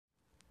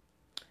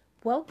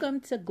Welcome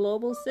to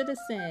Global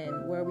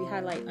Citizen, where we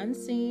highlight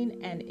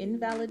unseen and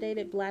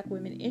invalidated Black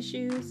women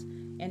issues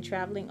and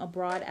traveling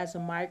abroad as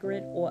a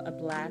migrant or a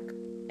Black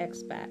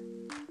expat.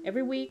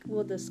 Every week,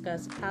 we'll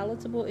discuss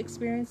palatable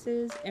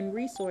experiences and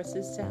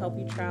resources to help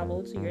you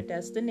travel to your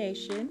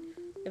destination,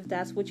 if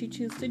that's what you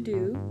choose to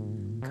do,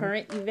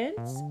 current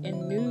events,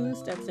 and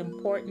news that's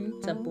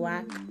important to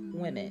Black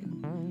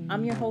women.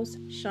 I'm your host,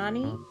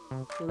 Shawnee.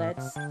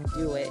 Let's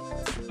do it.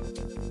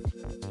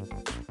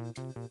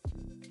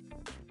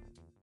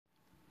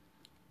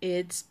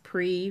 It's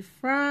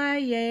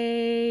pre-Friday.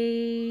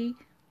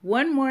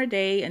 One more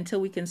day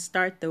until we can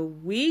start the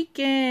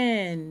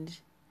weekend.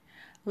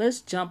 Let's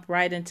jump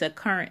right into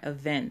current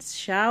events,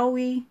 shall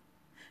we?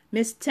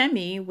 Miss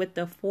Temi with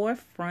the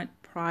Forefront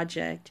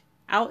Project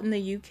out in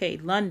the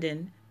UK,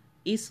 London,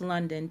 East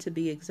London to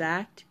be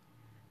exact,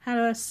 had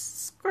a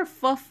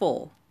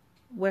skerfuffle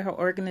with her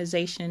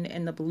organization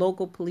and the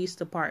local police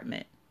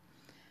department.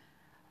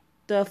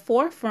 The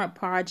Forefront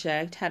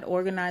Project had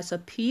organized a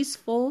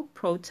peaceful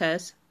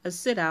protest, a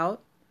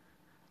sit-out,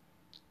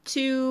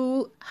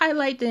 to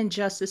highlight the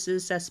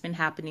injustices that's been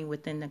happening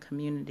within the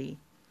community.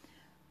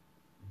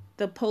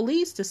 The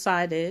police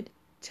decided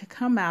to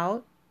come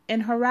out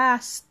and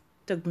harass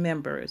the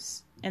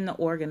members and the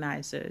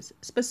organizers,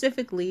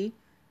 specifically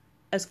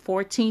a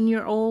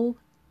 14-year-old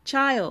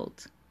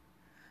child.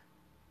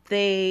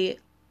 They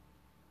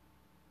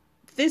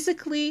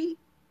physically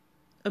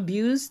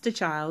abused the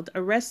child,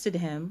 arrested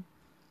him,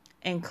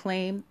 and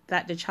claimed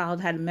that the child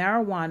had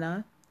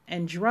marijuana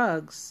and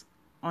drugs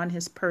on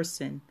his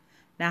person.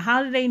 Now,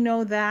 how did they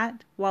know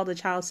that while the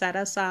child sat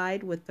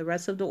outside with the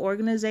rest of the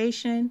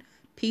organization,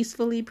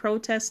 peacefully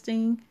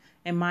protesting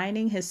and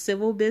minding his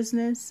civil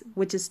business,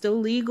 which is still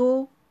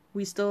legal?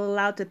 We still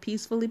allowed to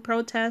peacefully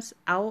protest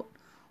out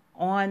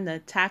on the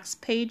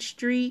tax-paid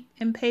street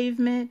and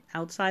pavement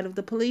outside of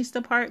the police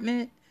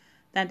department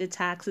that the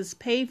taxes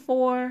pay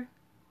for.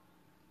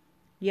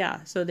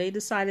 Yeah, so they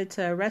decided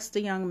to arrest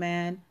the young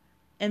man,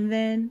 and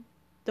then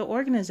the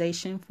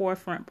organization,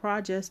 Forefront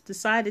Project,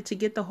 decided to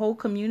get the whole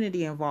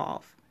community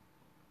involved.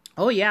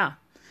 Oh, yeah.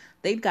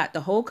 They got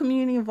the whole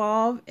community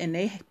involved, and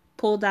they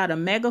pulled out a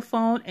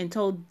megaphone and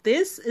told,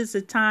 this is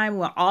the time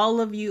where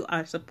all of you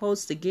are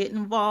supposed to get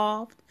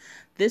involved.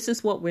 This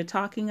is what we're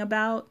talking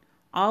about.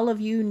 All of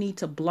you need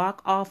to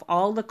block off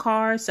all the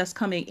cars that's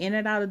coming in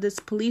and out of this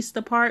police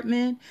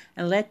department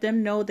and let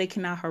them know they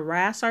cannot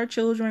harass our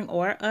children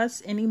or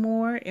us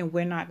anymore, and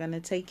we're not going to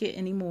take it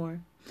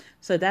anymore.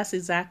 So that's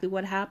exactly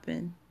what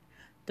happened.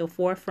 The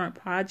Forefront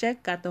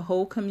Project got the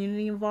whole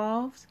community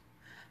involved,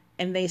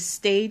 and they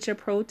staged the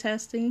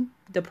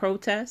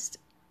protest,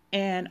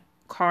 and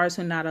cars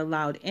were not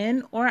allowed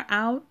in or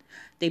out.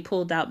 They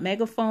pulled out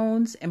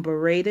megaphones and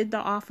berated the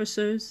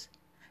officers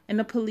in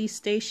the police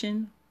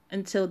station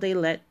until they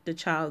let the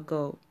child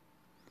go.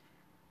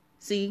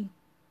 See,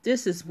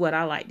 this is what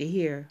I like to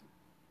hear.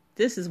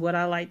 This is what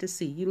I like to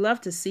see. You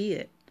love to see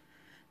it.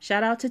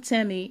 Shout out to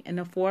Temi and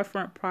the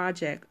Forefront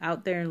Project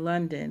out there in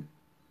London.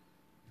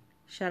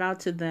 Shout out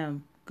to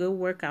them. Good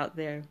work out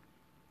there.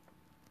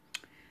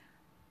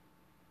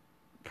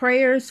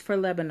 Prayers for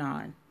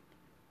Lebanon.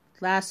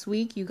 Last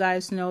week, you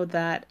guys know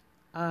that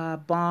a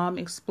bomb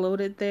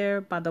exploded there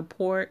by the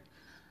port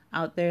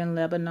out there in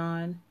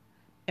Lebanon.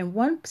 And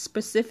one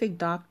specific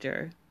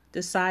doctor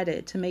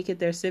decided to make it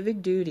their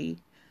civic duty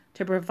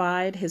to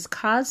provide his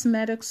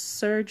cosmetic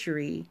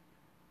surgery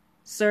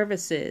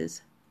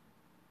services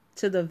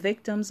to the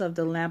victims of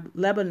the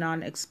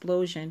Lebanon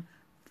explosion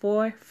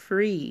for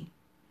free.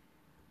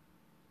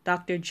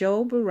 Dr.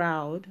 Joe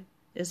Buraud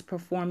is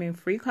performing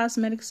free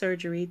cosmetic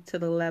surgery to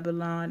the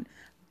Lebanon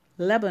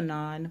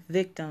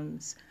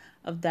victims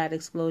of that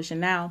explosion.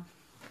 Now,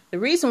 the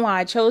reason why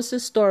I chose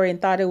this story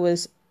and thought it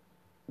was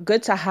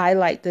good to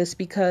highlight this,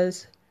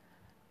 because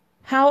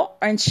how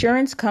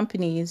insurance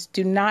companies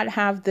do not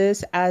have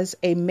this as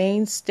a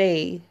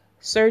mainstay,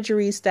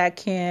 surgeries that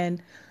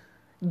can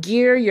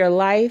gear your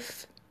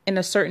life in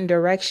a certain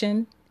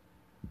direction.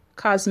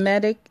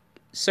 Cosmetic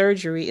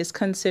surgery is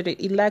considered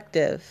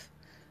elective.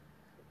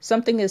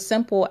 Something as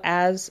simple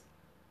as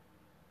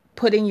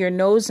putting your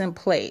nose in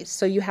place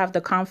so you have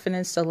the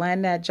confidence to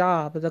land that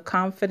job, the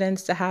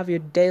confidence to have your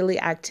daily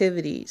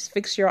activities,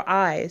 fix your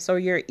eyes or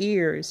your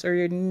ears or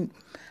your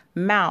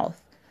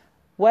mouth,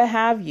 what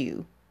have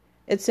you.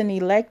 It's an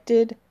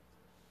elected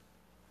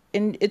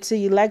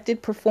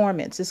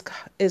performance.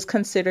 It's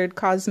considered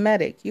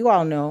cosmetic. You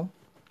all know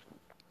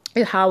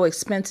how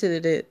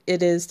expensive it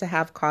is to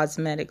have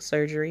cosmetic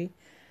surgery.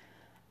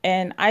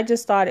 And I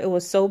just thought it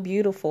was so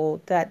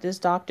beautiful that this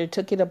doctor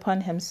took it upon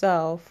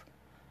himself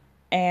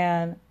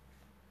and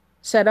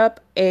set up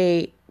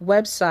a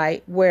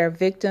website where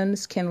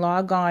victims can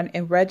log on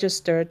and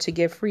register to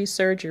get free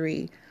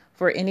surgery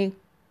for any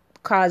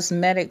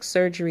cosmetic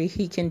surgery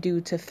he can do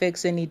to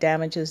fix any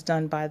damages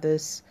done by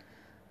this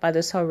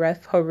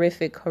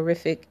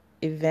horrific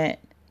event.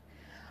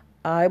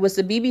 It was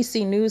the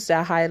BBC News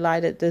that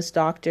highlighted this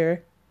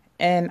doctor,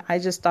 and I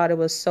just thought it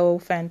was so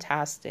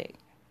fantastic.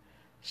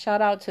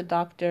 Shout out to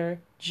Dr.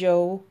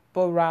 Joe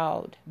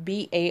Baroud.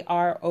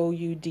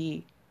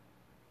 Baroud.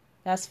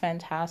 That's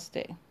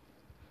fantastic.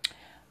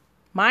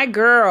 My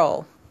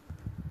girl,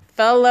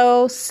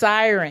 fellow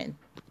siren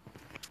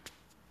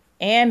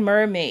and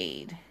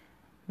mermaid,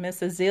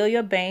 Miss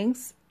Azealia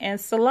Banks and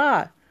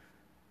Salah.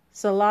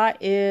 Salah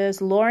is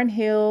Lauryn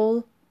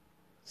Hill's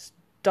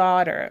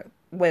daughter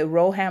with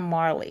Rohan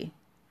Marley.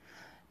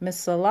 Miss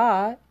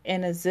Salah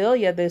and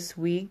Azealia this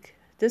week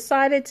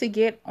decided to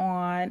get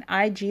on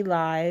IG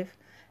Live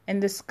and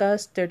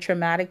discuss their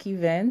traumatic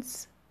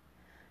events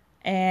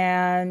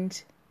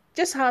and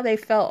just how they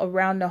felt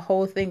around the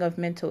whole thing of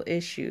mental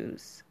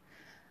issues.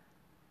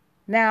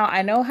 Now,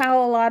 I know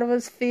how a lot of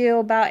us feel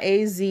about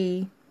AZ.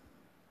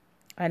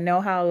 I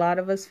know how a lot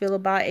of us feel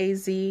about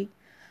AZ.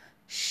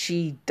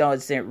 She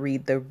doesn't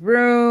read the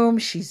room.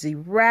 She's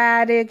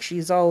erratic.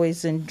 She's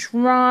always in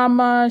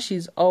drama.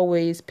 She's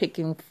always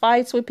picking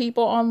fights with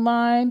people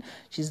online.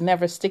 She's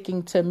never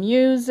sticking to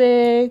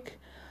music.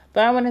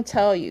 But I want to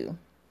tell you,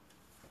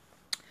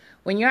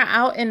 when you're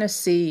out in the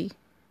sea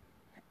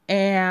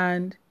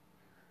and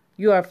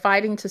you are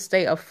fighting to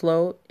stay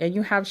afloat and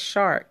you have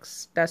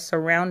sharks that's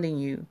surrounding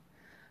you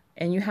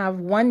and you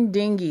have one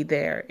dinghy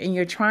there and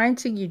you're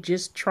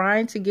just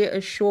trying to get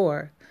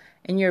ashore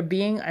and you're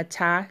being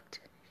attacked,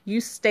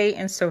 you stay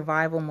in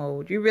survival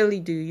mode. You really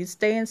do. You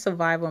stay in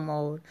survival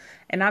mode.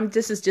 And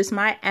this is just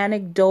my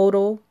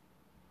anecdotal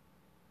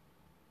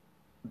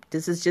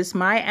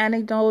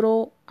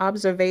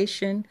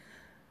observation,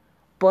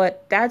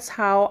 but that's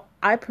how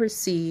I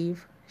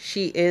perceive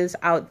she is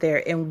out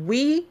there. And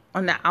we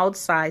on the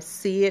outside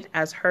see it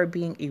as her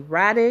being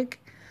erratic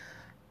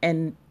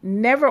and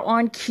never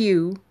on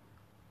cue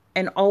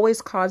and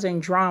always causing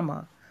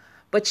drama.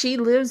 But she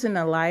lives in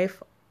a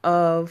life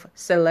of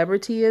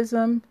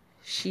celebrityism.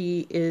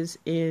 She is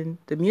in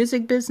the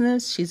music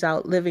business. She's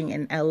out living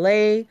in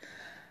LA.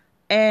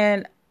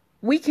 And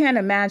we can't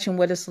imagine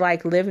what it's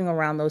like living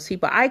around those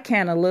people. I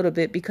can a little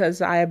bit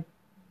because I've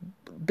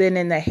been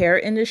in the hair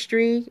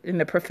industry, in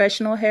the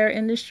professional hair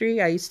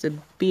industry. I used to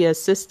be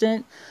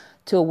assistant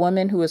to a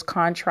woman who was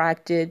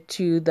contracted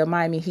to the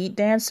Miami Heat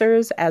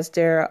dancers as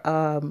their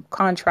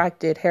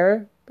contracted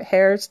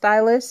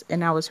hairstylist,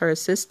 and I was her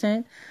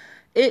assistant.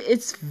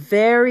 It's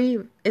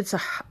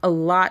a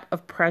lot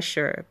of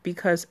pressure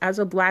because as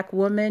a Black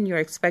woman, you're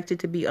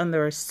expected to be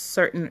under a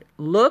certain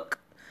look,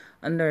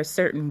 under a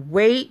certain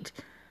weight.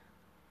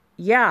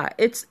 Yeah,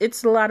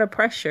 it's a lot of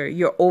pressure.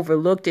 You're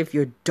overlooked if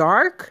you're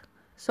dark.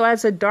 So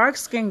as a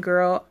dark-skinned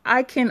girl,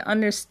 I can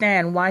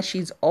understand why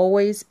she's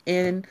always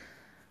in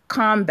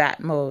combat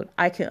mode.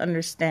 I can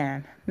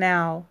understand.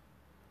 Now,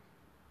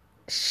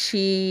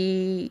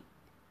 she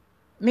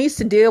needs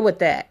to deal with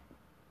that.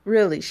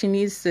 Really, she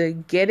needs to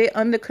get it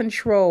under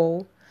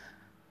control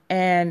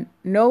and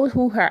know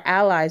who her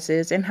allies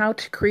is and how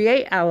to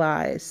create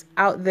allies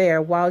out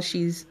there while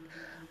she's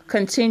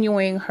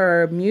continuing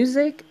her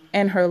music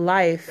and her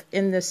life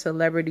in the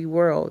celebrity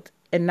world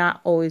and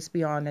not always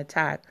be on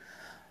attack.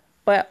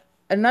 But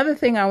another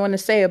thing I want to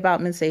say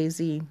about Miss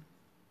AZ,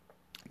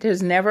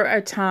 there's never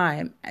a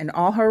time in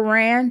all her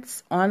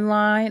rants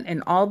online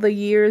and all the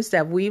years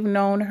that we've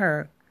known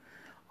her,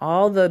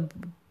 all the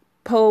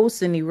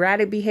posts and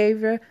erratic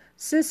behavior,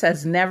 sis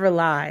has never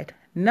lied.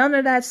 None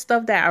of that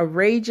stuff, that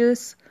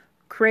outrageous,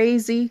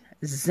 crazy,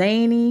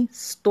 zany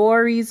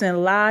stories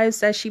and lies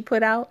that she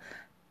put out,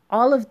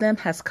 all of them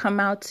has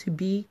come out to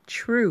be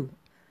true.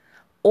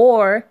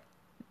 Or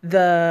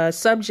the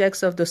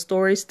subjects of the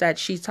stories that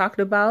she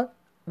talked about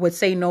would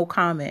say no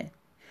comment.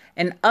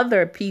 And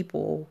other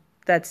people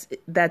that's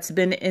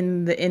been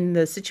in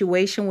the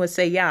situation would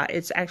say, yeah,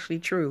 it's actually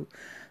true.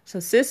 So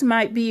sis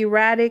might be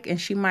erratic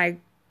and she might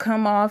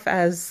come off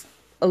as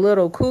a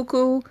little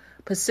cuckoo,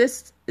 but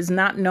sis is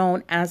not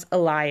known as a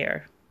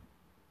liar.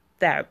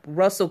 That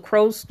Russell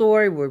Crowe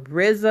story with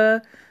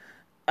RZA,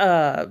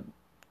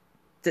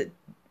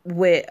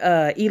 with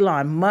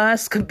Elon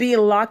Musk being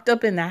locked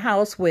up in the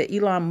house with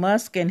Elon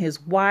Musk and his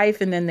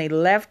wife, and then they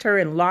left her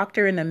and locked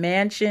her in the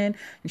mansion,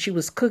 and she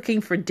was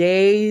cooking for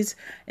days,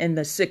 and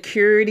the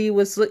security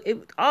was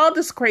all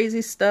this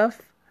crazy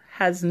stuff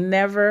has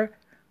never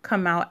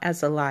come out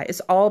as a lie.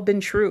 It's all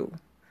been true.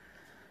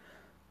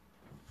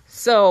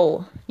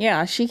 So,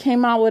 yeah, she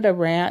came out with a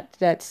rant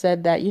that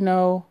said that,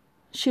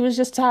 she was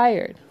just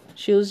tired.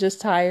 She was just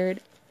tired.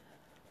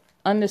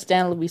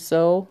 Understandably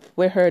so.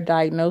 With her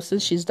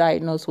diagnosis, she's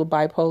diagnosed with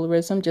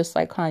bipolarism, just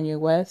like Kanye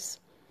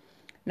West.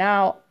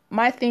 Now,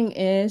 my thing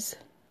is,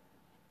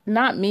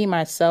 not me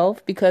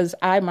myself, because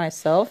I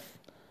myself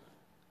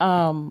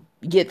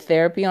get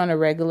therapy on a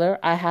regular.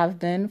 I have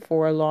been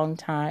for a long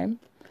time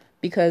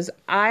because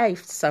I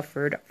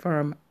suffered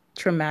from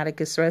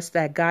traumatic stress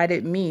that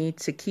guided me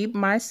to keep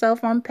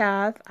myself on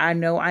path. I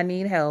know I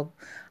need help.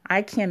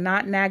 I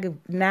cannot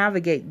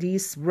navigate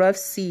these rough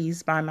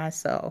seas by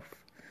myself.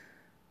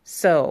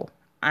 So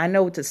I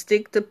know to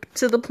stick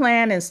to the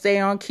plan and stay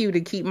on cue to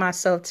keep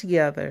myself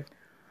together.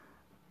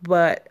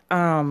 But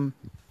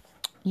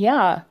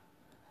yeah,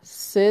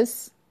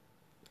 sis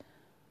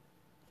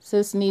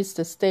needs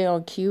to stay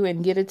on cue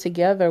and get it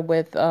together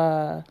with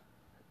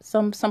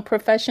some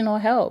professional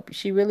help.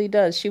 She really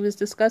does. She was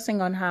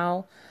discussing on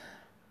how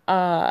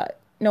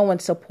no one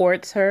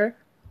supports her,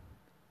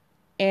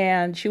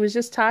 and she was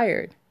just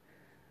tired.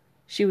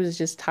 She was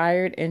just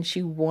tired, and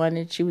she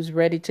was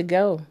ready to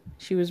go.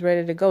 She was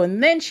ready to go.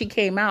 And then she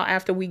came out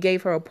after we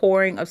gave her a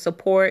pouring of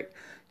support.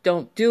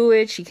 Don't do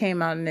it. She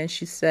came out and then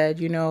she said,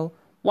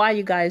 why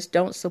you guys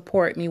don't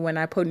support me when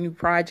I put new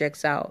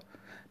projects out.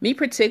 Me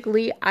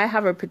particularly, I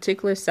have a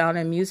particular sound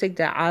in music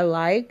that I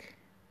like.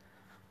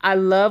 I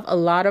love a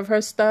lot of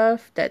her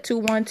stuff. That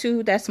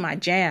 212, that's my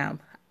jam.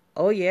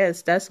 Oh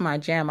yes, that's my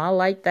jam. I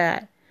like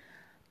that.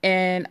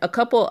 And a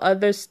couple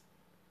other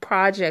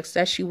projects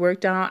that she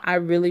worked on, I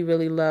really,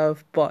 really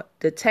love. But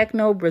the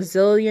techno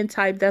Brazilian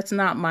type, that's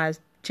not my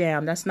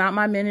jam. That's not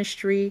my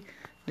ministry,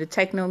 the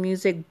techno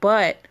music.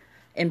 But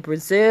in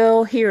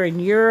Brazil, here in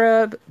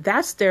Europe,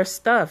 that's their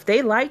stuff.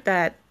 They like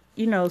that,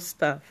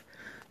 stuff.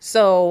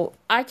 So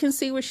I can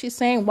see what she's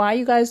saying. Why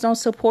you guys don't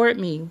support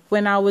me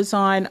when I was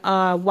on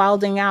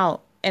Wilding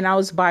Out and I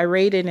was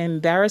berated and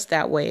embarrassed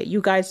that way?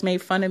 You guys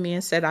made fun of me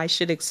and said I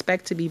should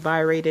expect to be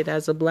berated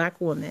as a black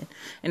woman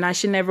and I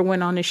should never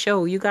went on the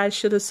show. You guys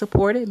should have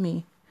supported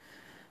me.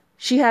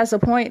 She has a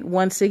point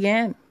once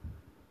again.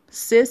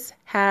 Sis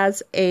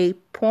has a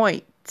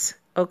point,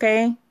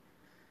 okay?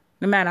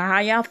 No matter how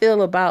y'all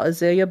feel about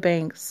Azealia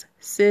Banks,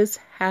 sis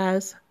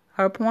has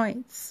her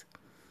points.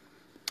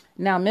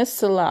 Now, Miss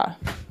Salah,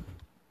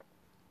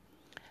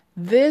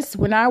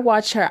 when I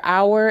watched her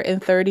hour and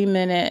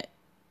 30-minute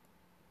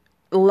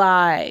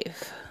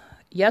live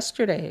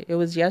it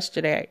was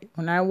yesterday,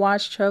 when I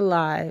watched her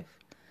live,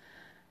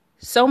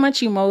 so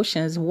much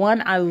emotions.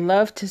 One, I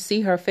love to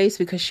see her face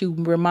because she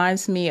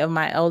reminds me of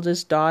my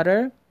eldest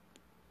daughter.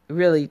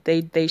 Really,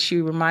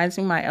 she reminds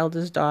me of my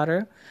eldest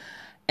daughter.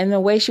 And the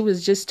way she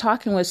was just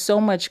talking with so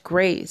much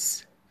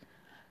grace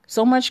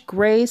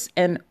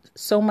and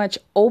so much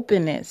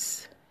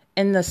openness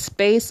in the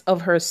space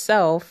of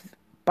herself,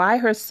 by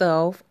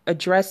herself,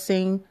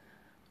 addressing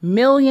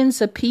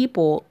millions of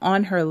people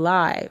on her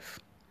live.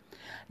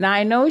 Now,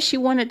 I know she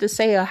wanted to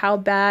say how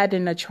bad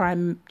and a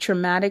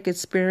traumatic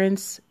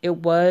experience it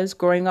was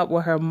growing up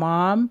with her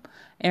mom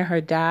and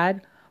her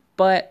dad.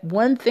 But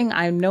one thing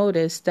I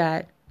noticed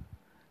that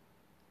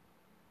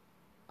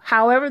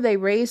however they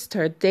raised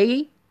her,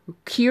 they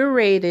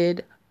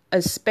curated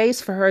a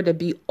space for her to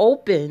be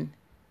open.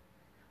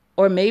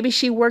 Or maybe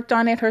she worked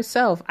on it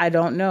herself. I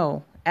don't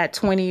know. At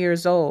 20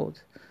 years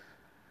old.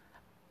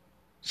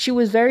 She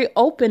was very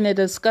open to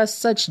discuss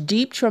such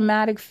deep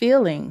traumatic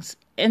feelings.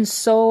 And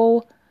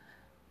so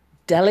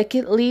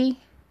delicately,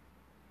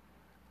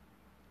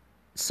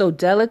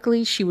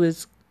 she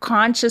was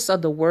conscious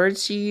of the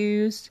words she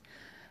used.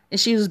 And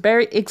she was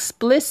very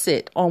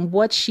explicit on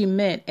what she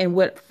meant and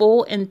with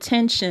full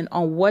intention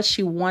on what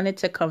she wanted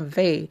to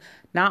convey,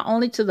 not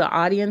only to the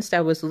audience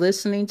that was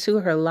listening to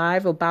her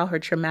live about her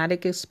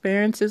traumatic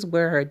experiences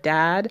with her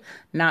dad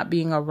not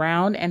being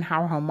around and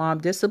how her mom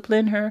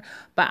disciplined her,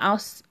 but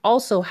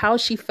also how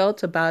she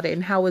felt about it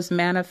and how it was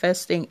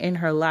manifesting in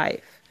her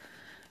life.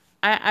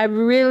 I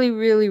really,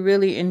 really,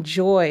 really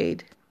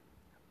enjoyed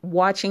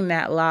watching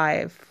that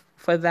live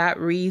for that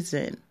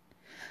reason.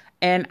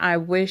 And I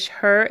wish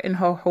her and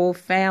her whole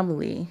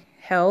family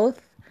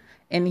health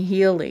and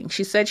healing.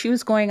 She said she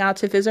was going out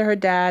to visit her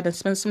dad and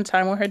spend some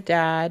time with her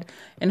dad.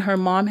 And her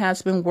mom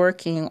has been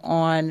working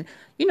on,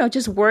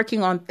 just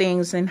working on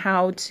things and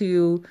how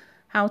to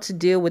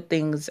deal with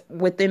things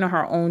within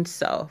her own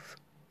self.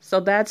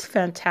 So that's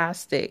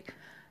fantastic.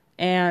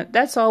 And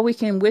that's all we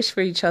can wish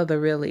for each other,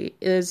 really,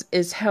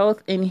 is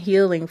health and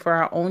healing for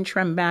our own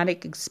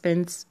traumatic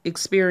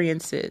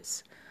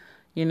experiences,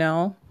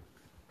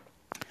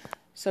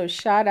 So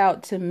shout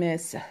out to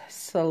Miss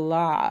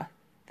Salah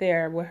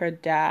there with her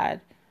dad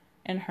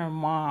and her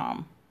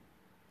mom.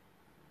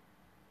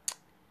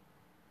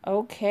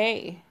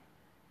 Okay.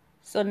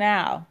 So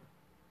now,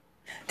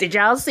 did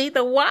y'all see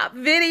the WAP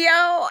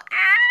video?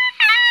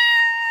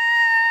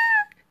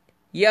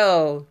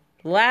 Yo,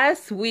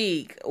 last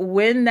week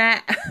when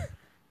that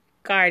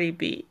Cardi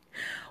B,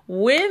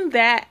 when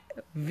that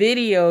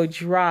video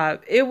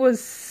dropped, it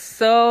was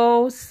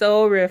so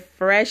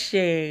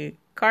refreshing.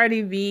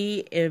 Cardi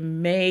B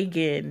and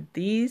Megan,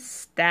 these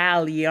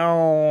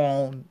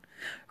stallion,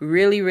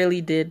 really,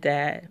 really did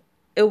that.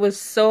 It was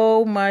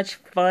so much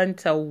fun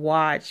to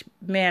watch.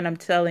 Man, I'm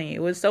telling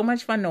you, it was so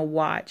much fun to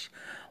watch.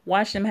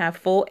 Watch them have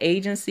full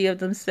agency of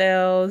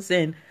themselves.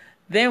 And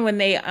then when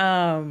they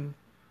added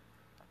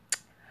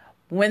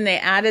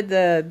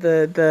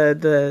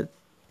the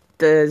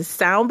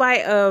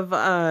soundbite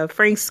of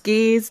Frank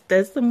Ski's,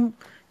 there's some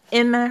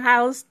in the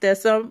house,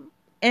 there's some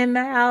in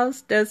the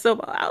house, there's some.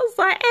 I was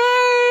like,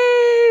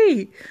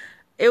 hey,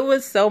 it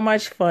was so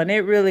much fun.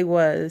 It really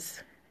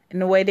was.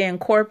 And the way they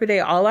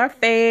incorporate all our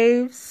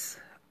faves.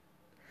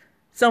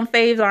 Some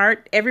faves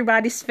aren't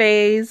everybody's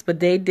faves, but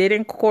they did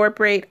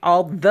incorporate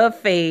all the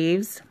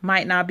faves.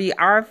 Might not be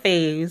our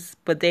faves,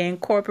 but they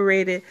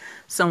incorporated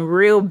some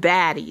real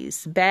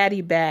baddies.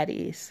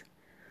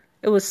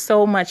 It was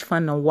so much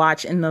fun to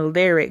watch. And the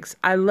lyrics,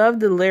 I love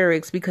the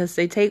lyrics because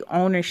they take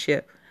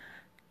ownership.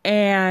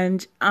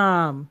 And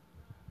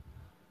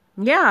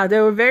yeah, they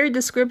were very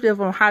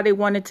descriptive on how they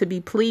wanted to be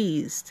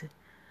pleased.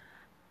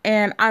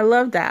 And I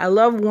love that. I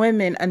love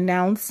women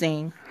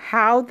announcing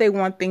how they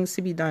want things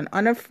to be done,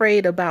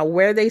 unafraid about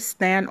where they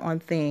stand on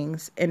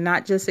things, and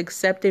not just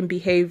accepting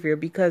behavior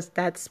because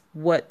that's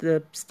what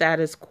the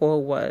status quo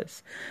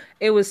was.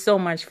 It was so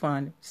much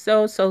fun.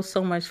 So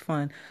much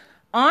fun.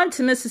 On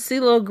to Mrs.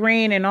 CeeLo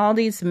Green and all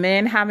these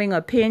men having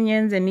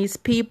opinions, and these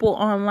people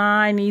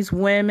online, these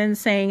women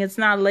saying it's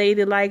not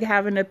ladylike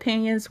having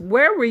opinions.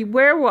 Where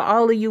were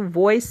all of you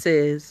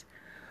voices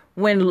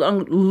when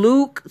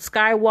Luke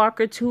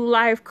Skywalker, 2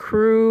 Live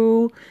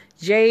Crew,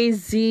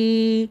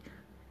 Jay-Z,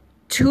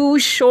 Too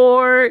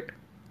Short,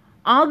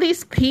 all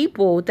these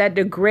people that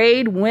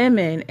degrade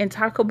women and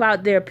talk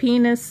about their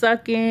penis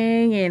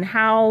sucking and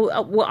how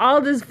all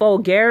this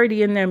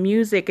vulgarity in their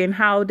music and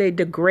how they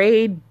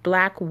degrade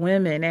black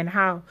women and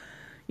how,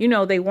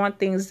 they want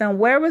things done.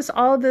 Where's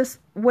all this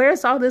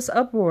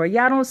uproar?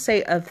 Y'all don't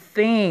say a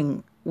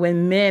thing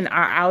when men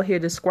are out here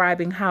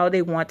describing how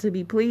they want to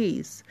be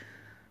pleased.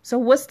 So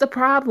what's the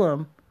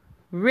problem?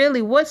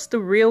 Really, what's the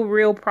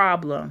real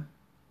problem?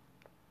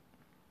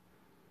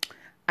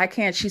 I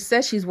can't. She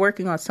says she's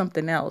working on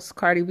something else.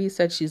 Cardi B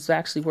said she's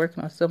actually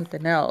working on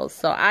something else.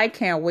 So I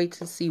can't wait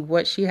to see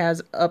what she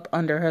has up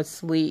under her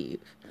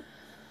sleeve.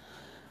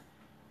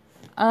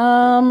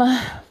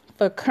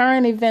 For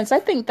current events, I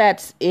think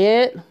that's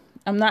it.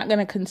 I'm not going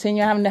to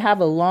continue having to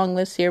have a long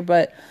list here,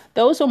 but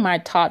those are my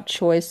top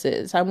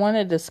choices. I want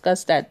to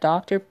discuss that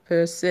doctor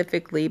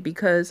specifically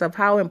because of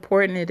how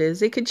important it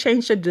is. It could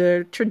change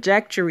the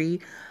trajectory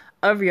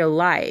of your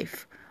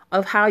life,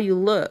 of how you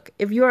look.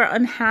 If you are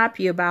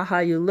unhappy about how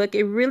you look,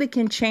 it really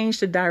can change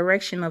the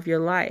direction of your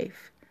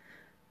life.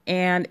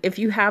 And if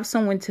you have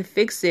someone to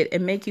fix it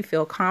and make you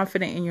feel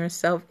confident in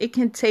yourself, it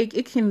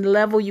can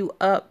level you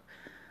up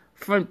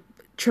from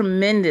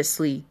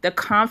tremendously. The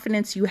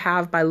confidence you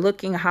have by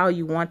looking how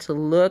you want to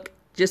look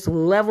just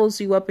levels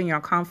you up in your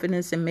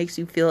confidence and makes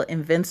you feel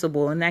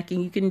invincible, and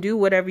you can do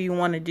whatever you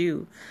want to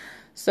do.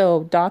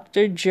 So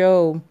Dr.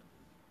 Joe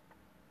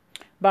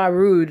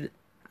Barud,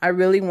 I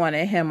really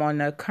wanted him on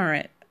the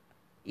current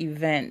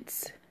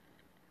events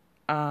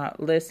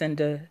listen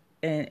to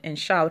and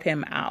shout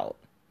him out.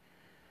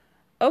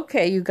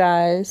 Okay, you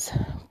guys,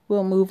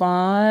 we'll move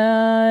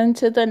on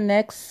to the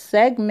next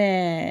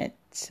segment.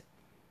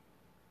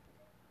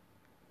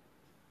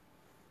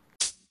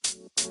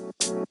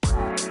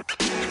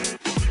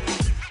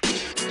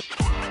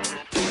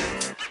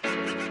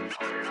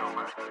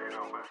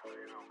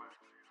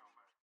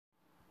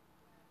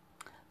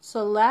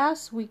 So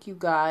last week, you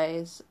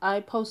guys, I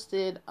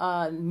posted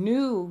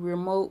new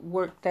remote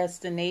work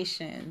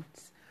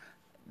destinations.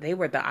 They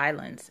were the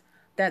islands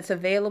that's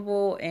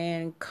available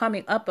and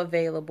coming up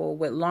available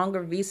with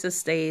longer visa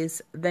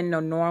stays than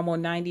the normal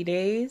 90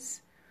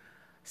 days.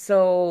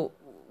 So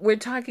we're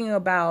talking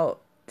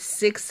about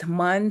 6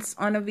 months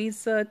on a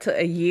visa to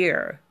a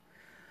year.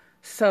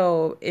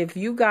 So if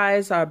you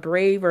guys are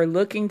brave or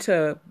looking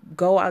to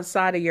go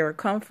outside of your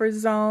comfort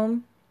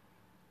zone,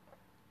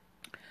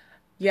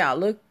 yeah,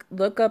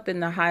 look up in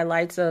the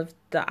highlights of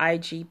the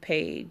IG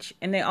page.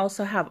 And they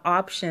also have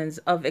options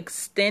of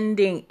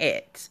extending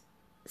it.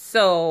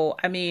 So,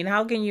 I mean,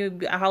 how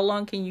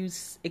long can you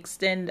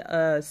extend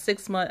a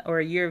 6 month or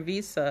a year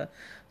visa?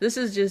 This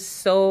is just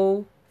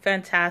so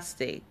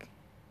fantastic.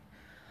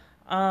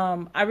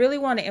 I really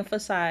want to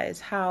emphasize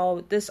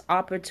how this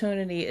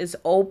opportunity is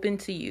open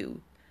to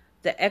you.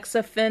 The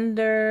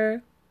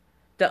ex-offender,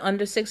 the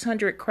under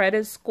 600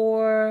 credit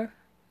score,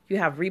 you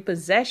have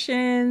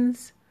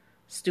repossessions,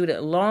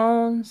 student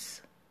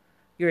loans,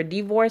 you're a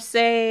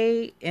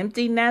divorcee,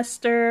 empty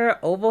nester,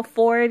 over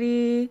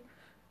 40.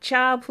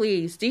 Child,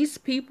 please, these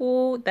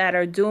people that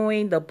are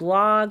doing the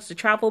blogs, the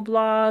travel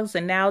blogs,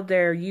 and now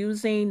they're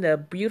using the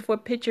beautiful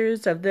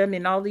pictures of them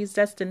in all these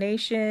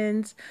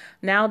destinations.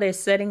 Now they're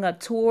setting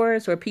up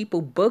tours where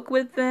people book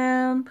with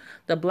them.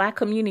 The Black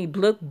community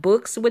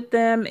books with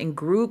them in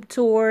group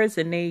tours,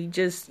 and they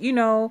just,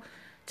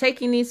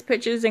 taking these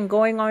pictures and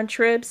going on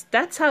trips.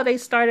 That's how they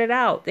started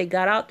out. They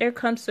got out their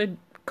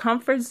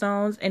comfort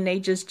zones, and they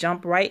just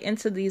jumped right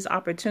into these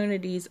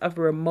opportunities of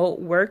remote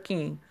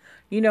working.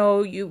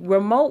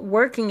 Remote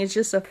working is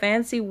just a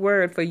fancy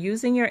word for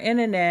using your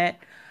internet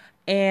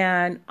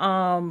and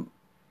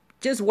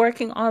just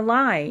working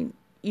online.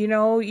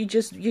 You're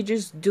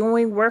just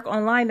doing work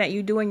online that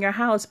you do in your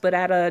house, but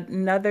at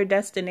another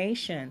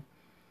destination.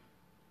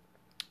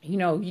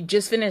 You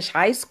just finished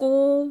high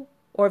school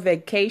or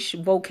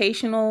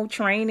vocational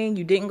training.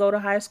 You didn't go to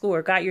high school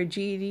or got your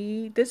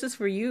GED. This is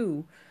for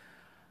you.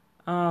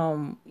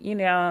 If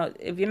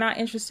you're not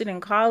interested in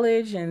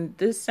college and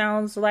this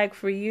sounds like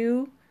for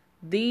you,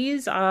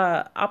 these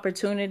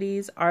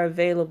opportunities are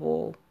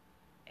available,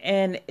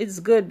 and it's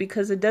good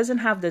because it doesn't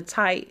have the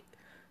tight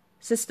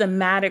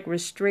systematic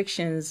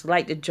restrictions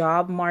like the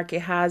job market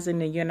has in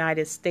the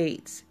United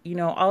States.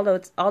 All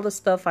the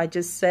stuff I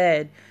just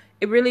said,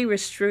 it really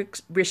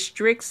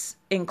restricts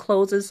and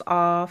closes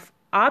off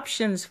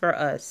options for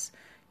us.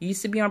 You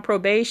used to be on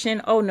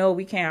probation. Oh no,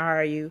 we can't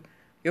hire you.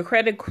 Your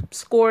credit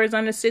score is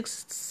under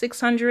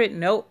 600.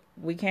 Nope,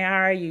 we can't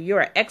hire you.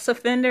 You're an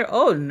ex-offender.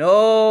 Oh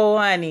no,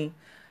 honey.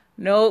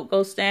 Nope,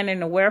 go stand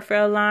in the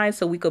welfare line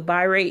so we could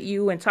berate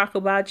you and talk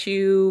about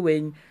you.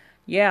 And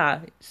yeah,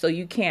 so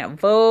you can't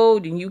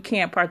vote and you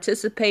can't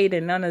participate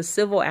in none of the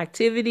civil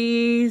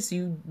activities.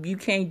 You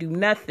can't do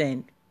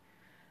nothing.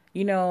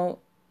 You know,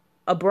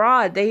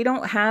 abroad, they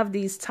don't have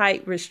these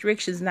tight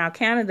restrictions. Now,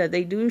 Canada,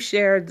 they do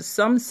share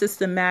some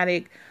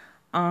systematic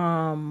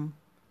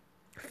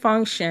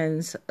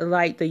functions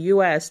like the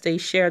U.S. They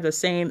share the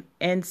same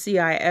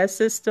NCIS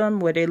system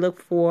where they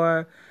look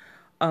for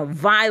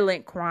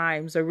violent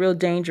crimes or real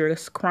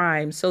dangerous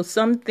crimes. So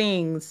some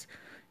things,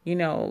 you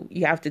know,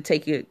 you have to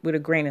take it with a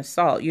grain of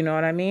salt. You know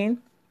what I mean?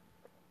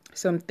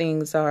 Some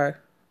things are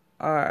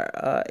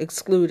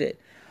excluded.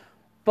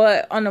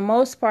 But on the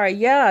most part,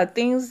 yeah,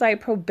 things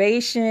like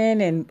probation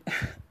and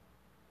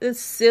this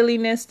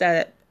silliness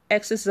that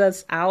X's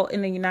us out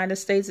in the United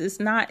States is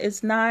not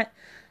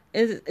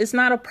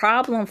a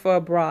problem for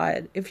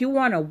abroad. If you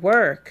want to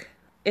work,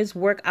 it's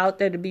work out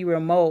there to be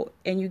remote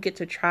and you get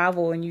to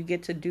travel and you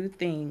get to do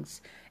things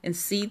and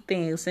see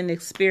things and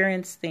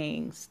experience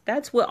things.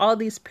 That's what all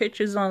these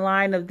pictures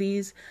online of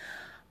these,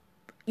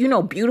 you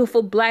know,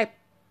 beautiful black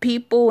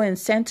people in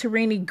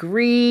Santorini,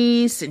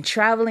 Greece, and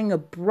traveling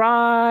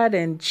abroad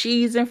and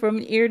cheesing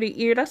from ear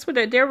to ear. That's what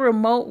they're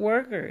remote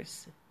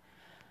workers.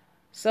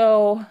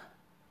 So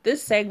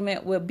this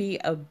segment will be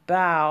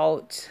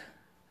about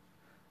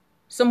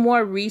some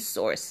more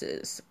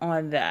resources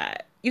on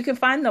that. You can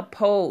find the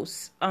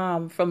post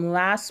from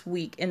last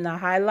week in the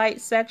highlight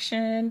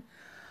section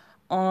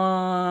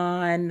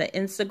on the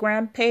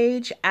Instagram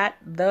page at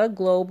The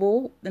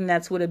Global, and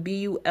that's with a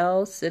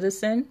BUL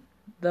Citizen,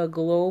 The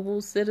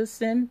Global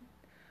Citizen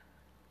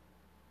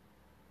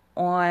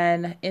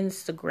on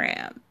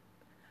Instagram.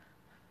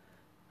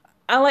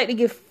 I like to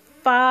give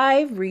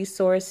 5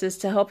 resources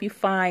to help you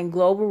find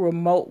global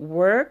remote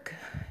work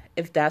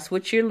if that's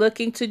what you're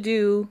looking to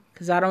do,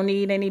 because I don't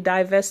need any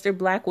divester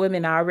black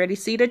women. I already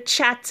see the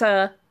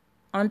chatter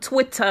on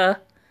Twitter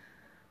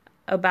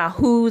about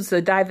who's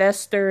a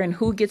divester and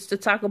who gets to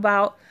talk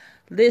about.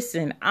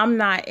 Listen, I'm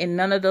not in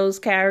none of those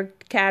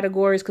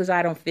categories because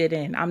I don't fit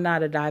in. I'm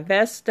not a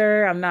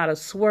divester. I'm not a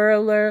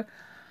swirler.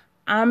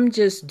 I'm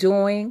just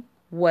doing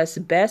what's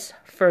best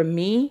for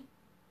me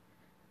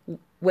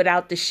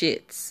without the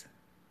shits.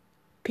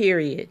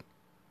 Period.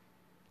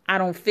 I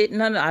don't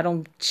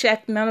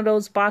check none of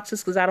those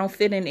boxes because I don't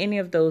fit in any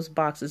of those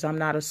boxes. I'm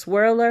not a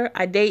swirler.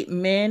 I date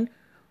men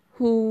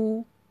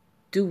who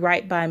do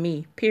right by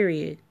me.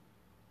 Period.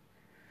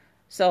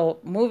 So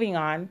moving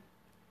on.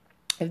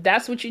 If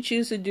that's what you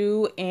choose to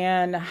do,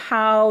 and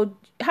how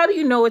do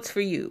you know it's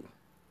for you?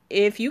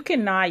 If you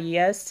can nod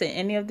yes to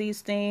any of these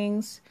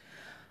things,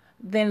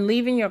 then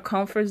leaving your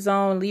comfort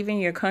zone, leaving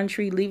your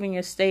country, leaving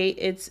your state,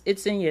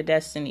 it's in your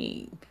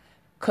destiny.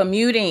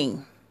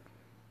 Commuting.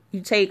 You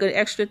take an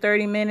extra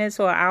 30 minutes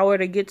or an hour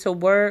to get to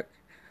work.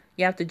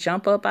 You have to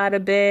jump up out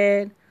of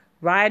bed,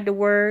 ride to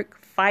work,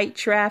 fight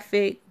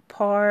traffic,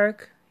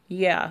 park.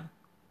 Yeah.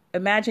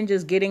 Imagine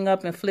just getting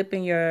up and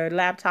flipping your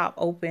laptop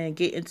open and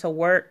getting to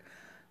work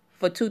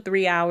for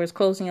 2-3 hours,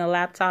 closing your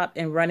laptop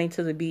and running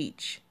to the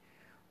beach,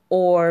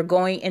 or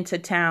going into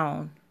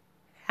town,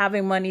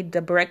 having money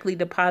directly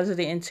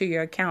deposited into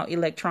your account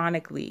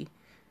electronically,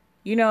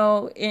 you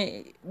know,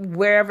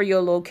 wherever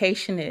your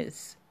location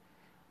is.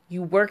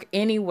 You work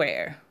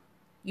anywhere.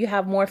 You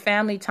have more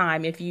family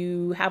time if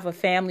you have a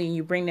family and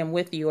you bring them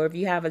with you, or if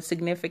you have a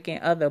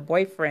significant other,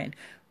 boyfriend,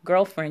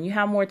 girlfriend, you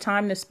have more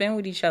time to spend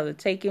with each other,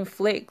 taking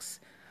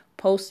flicks,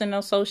 posting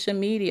on social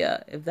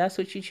media, if that's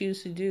what you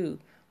choose to do.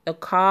 The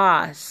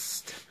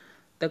cost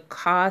of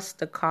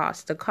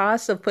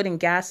putting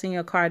gas in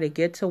your car to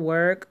get to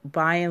work,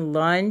 buying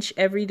lunch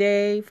every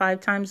day,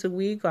 5 times a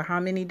week, or how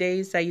many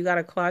days that you got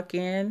to clock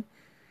in.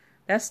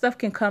 That stuff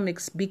can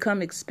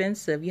become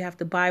expensive. You have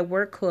to buy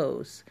work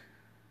clothes.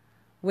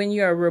 When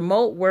you're a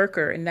remote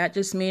worker, and that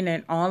just means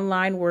an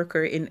online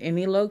worker in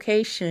any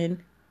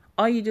location,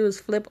 all you do is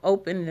flip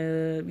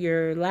open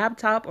your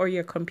laptop or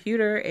your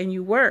computer and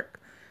you work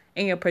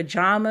in your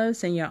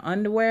pajamas and your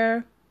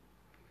underwear.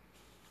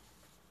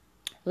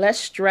 Less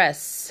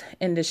stress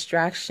and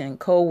distraction.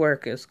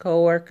 Coworkers.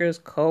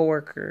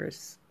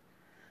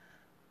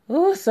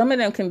 Oh, some of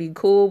them can be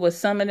cool, but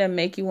some of them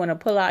make you want to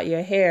pull out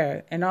your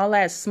hair. And all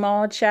that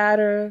small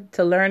chatter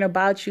to learn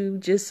about you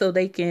just so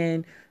they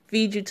can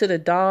feed you to the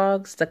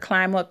dogs, to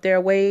climb up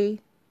their way,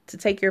 to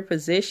take your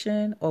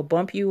position or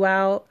bump you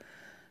out.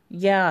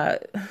 Yeah,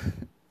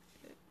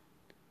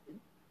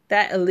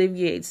 that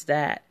alleviates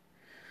that.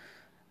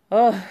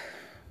 Oh,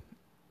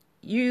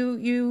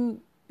 you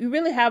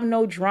really have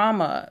no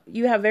drama.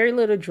 You have very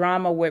little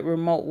drama with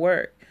remote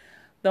work.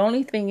 The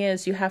only thing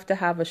is you have to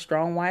have a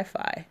strong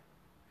Wi-Fi.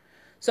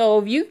 So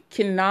if you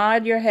can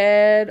nod your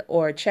head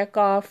or check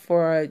off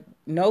for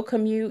no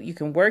commute, you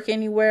can work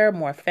anywhere,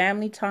 more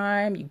family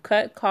time, you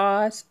cut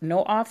costs,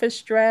 no office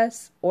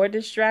stress or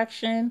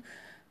distraction,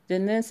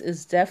 then this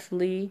is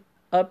definitely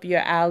up your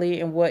alley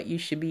and what you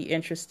should be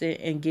interested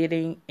in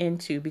getting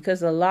into,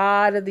 because a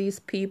lot of these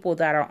people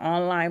that are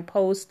online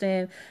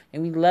posting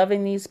and we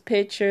loving these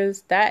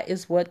pictures, that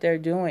is what they're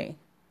doing.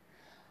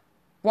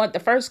 Want the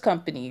first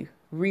company,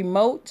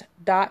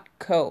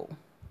 remote.co.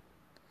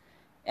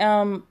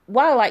 Why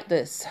I like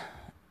this,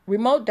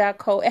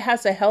 remote.co, it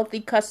has a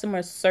healthy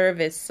customer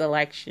service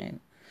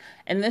selection.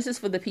 And this is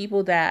for the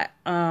people that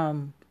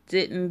don't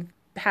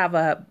have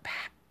a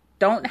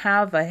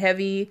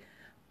heavy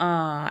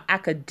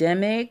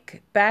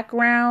academic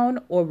background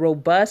or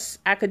robust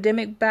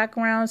academic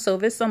background. So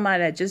if it's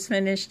somebody that just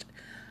finished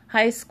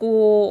high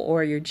school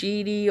or your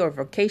GED or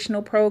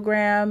vocational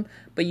program,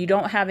 but you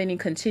don't have any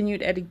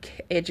continued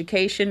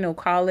education, no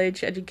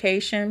college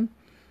education,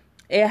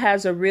 it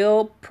has a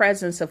real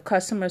presence of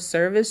customer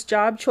service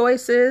job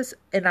choices,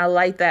 and I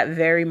like that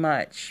very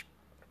much.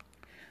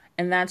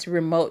 And that's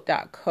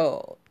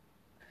remote.co.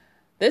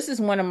 This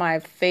is one of my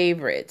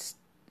favorites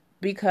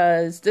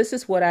because this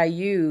is what I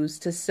use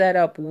to set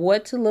up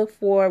what to look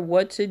for,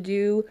 what to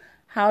do,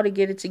 how to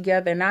get it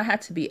together. And I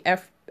had to be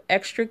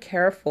extra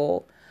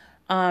careful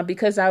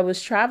because I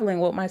was traveling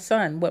with my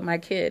son, with my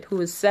kid, who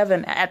was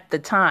 7 at the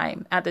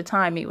time. At the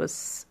time, he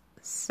was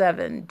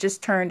 7,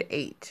 just turned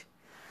 8.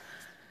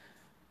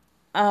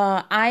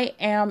 I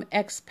am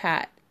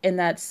expat, and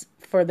that's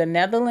for the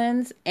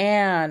Netherlands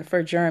and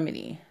for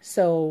Germany.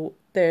 So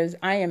there's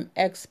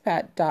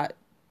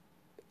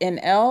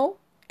imexpat.nl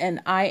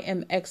and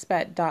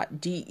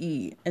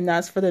imexpat.de, and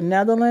that's for the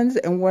Netherlands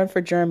and one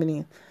for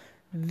Germany.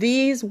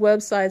 These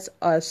websites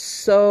are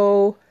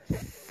so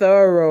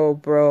thorough,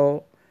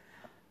 bro.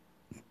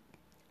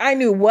 I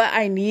knew what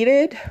I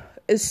needed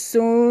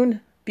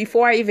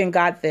before I even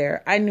got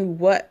there. I knew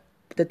what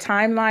the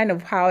timeline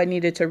of how I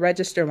needed to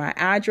register my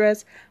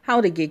address, how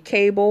to get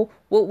cable,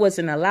 what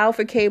wasn't allowed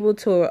for cable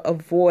to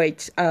avoid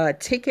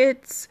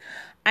tickets.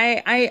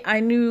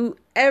 I knew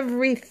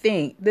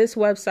everything. This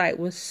website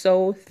was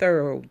so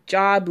thorough.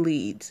 Job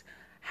leads,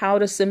 how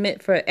to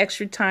submit for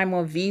extra time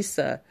on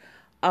visa,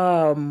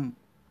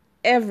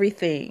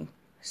 everything.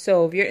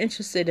 So if you're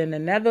interested in the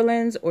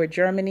Netherlands or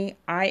Germany,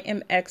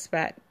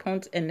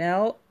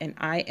 imexpat.nl and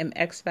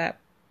imexpat.de.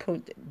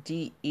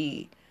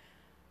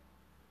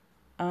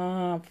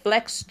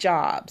 Flex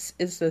Jobs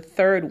is the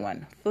third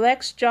one.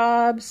 Flex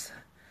Jobs.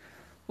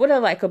 What I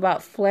like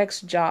about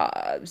Flex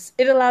Jobs,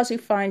 it allows you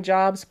to find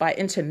jobs by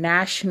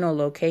international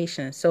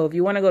locations. So if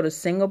you want to go to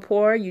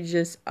Singapore, you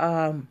just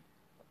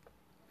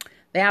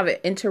they have an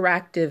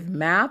interactive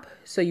map.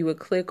 So you would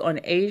click on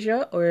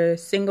Asia or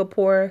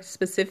Singapore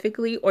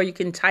specifically, or you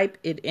can type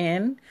it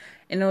in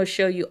and it'll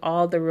show you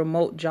all the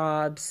remote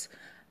jobs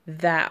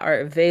that are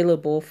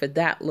available for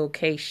that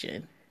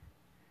location.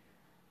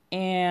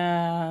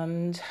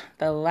 And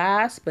the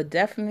last but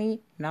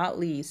definitely not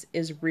least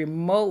is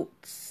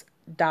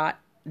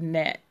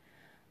remotes.net.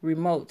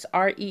 Remotes,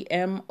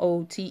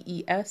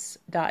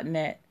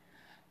 remotes.net.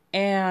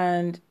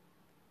 And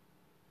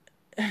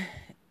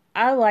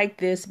I like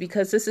this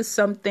because this is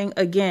something,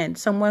 again,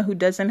 someone who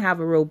doesn't have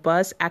a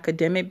robust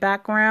academic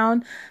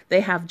background,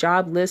 they have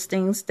job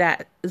listings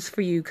that is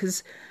for you,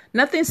 because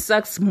nothing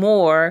sucks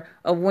more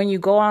of when you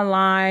go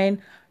online.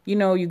 You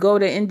know, you go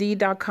to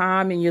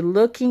Indeed.com and you're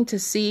looking to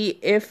see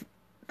if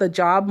the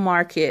job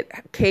market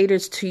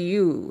caters to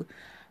you,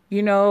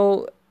 you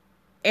know,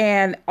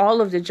 and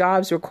all of the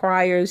jobs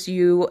requires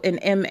you an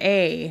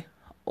MA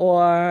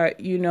or,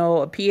 you know,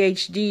 a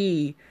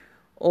PhD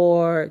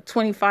or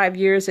 25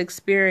 years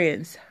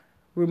experience.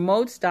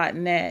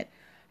 Remotes.net,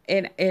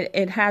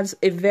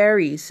 it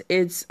varies.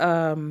 It's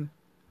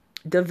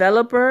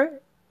developer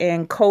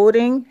and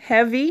coding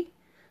heavy.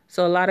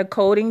 So a lot of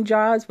coding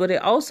jobs, but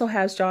it also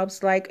has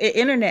jobs like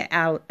internet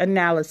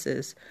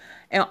analysis.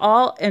 And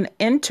all an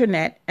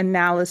internet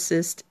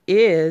analyst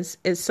is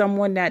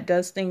someone that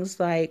does things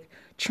like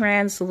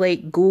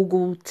translate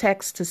Google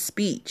text to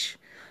speech.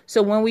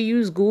 So when we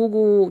use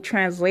Google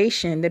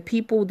translation, the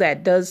people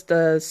that does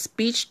the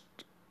speech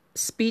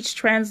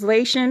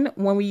translation,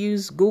 when we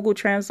use Google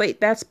Translate,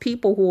 that's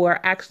people who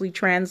are actually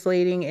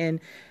translating and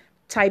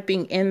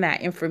typing in that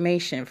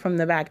information from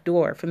the back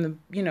door, from the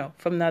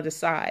other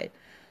side.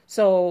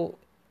 So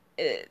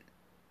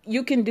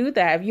you can do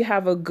that if you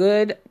have a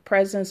good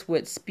presence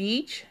with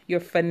speech, your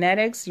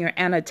phonetics, your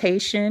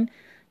annotation.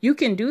 You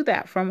can do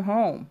that from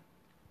home.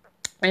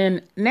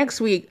 And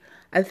next week,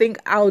 I think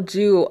I'll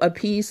do a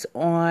piece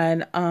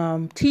on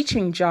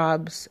teaching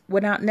jobs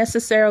without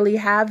necessarily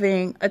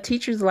having a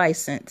teacher's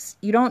license.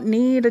 You don't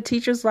need a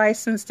teacher's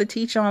license to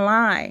teach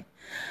online.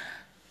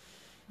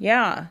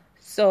 Yeah,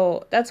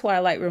 so that's why I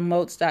like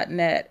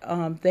remotes.net.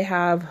 They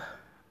have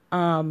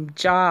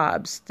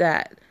jobs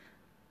that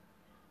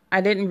I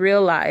didn't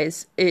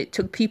realize it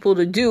took people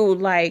to do,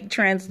 like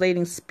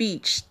translating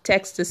speech,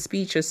 text to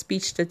speech or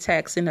speech to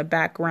text in the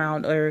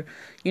background, or,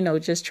 you know,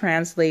 just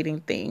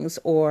translating things,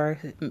 or,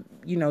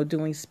 you know,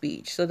 doing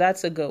speech. So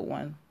that's a good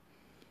one.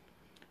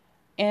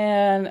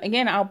 And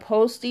again, I'll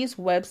post these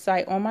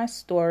websites on my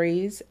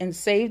stories and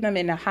save them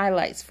in the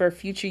highlights for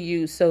future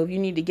use. So if you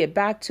need to get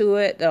back to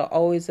it, they'll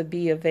always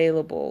be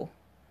available.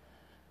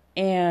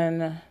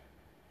 And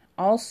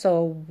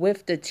also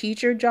with the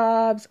teacher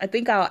jobs, I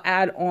think I'll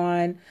add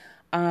on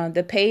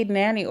the paid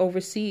nanny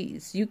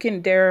overseas.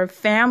 There are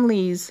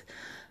families,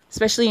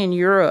 especially in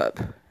Europe,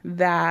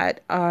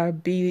 that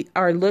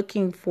are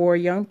looking for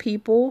young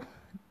people.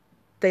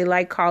 They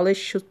like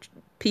college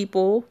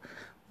people,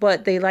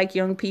 but they like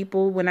young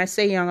people. When I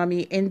say young, I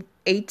mean in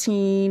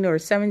 18 or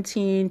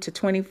 17 to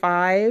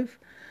 25.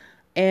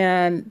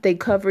 And they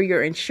cover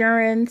your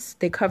insurance,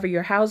 they cover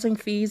your housing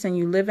fees, and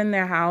you live in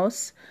their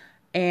house.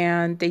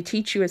 And they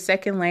teach you a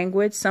second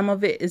language. Some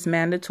of it is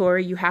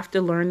mandatory. You have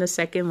to learn the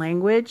second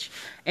language,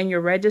 and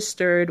you're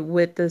registered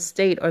with the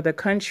state or the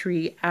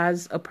country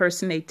as a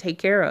person they take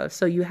care of.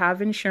 So you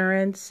have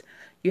insurance,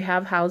 you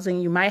have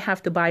housing, you might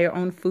have to buy your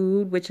own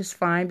food, which is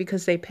fine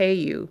because they pay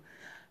you.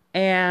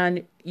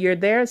 And you're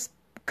there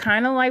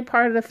kind of like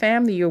part of the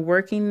family. You're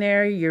working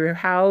there, you're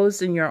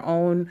housed in your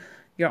own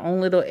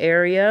little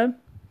area.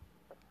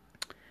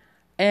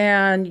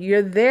 And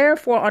you're there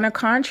on a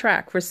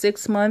contract for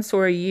 6 months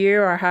or a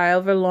year or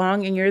however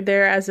long, and you're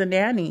there as a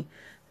nanny,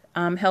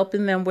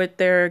 helping them with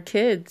their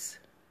kids.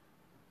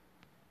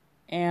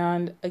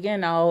 And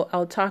again,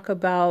 I'll talk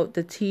about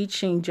the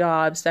teaching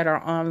jobs that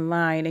are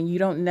online, and you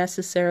don't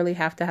necessarily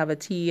have to have a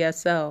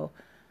TESL.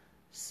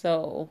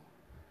 So,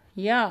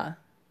 yeah.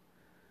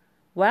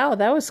 Wow,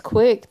 that was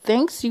quick.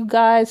 Thanks, you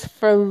guys,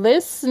 for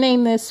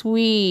listening this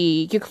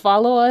week. You can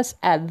follow us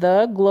at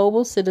The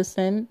Global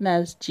Citizen.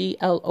 That's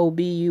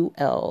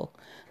GLOBUL.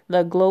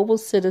 The Global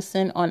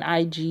Citizen on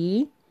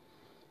IG.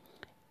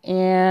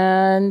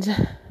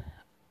 And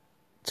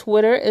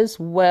Twitter as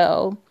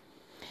well.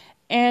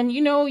 And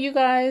you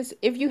guys,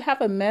 if you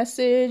have a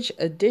message,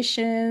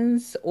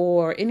 additions,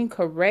 or any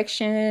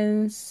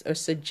corrections or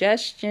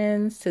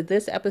suggestions to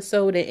this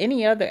episode and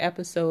any other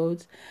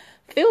episodes,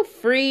 feel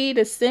free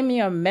to send me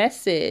a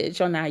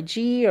message on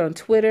IG or on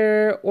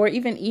Twitter, or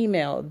even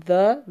email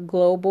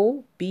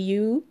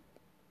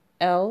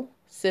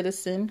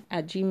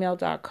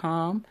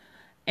theglobalbulcitizen@gmail.com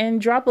and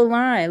drop a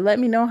line. Let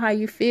me know how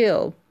you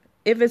feel.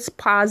 If it's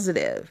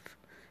positive,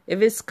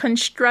 if it's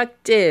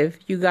constructive,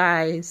 you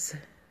guys,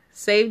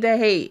 save the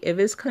hate. If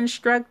it's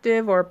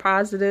constructive or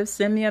positive,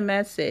 send me a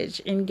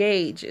message.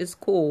 Engage. It's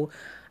cool.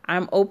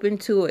 I'm open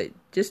to it.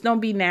 Just don't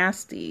be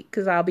nasty,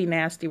 because I'll be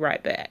nasty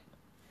right back.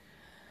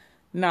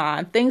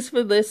 Thanks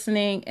for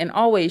listening, and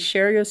always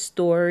share your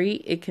story.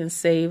 It can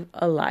save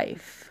a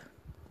life.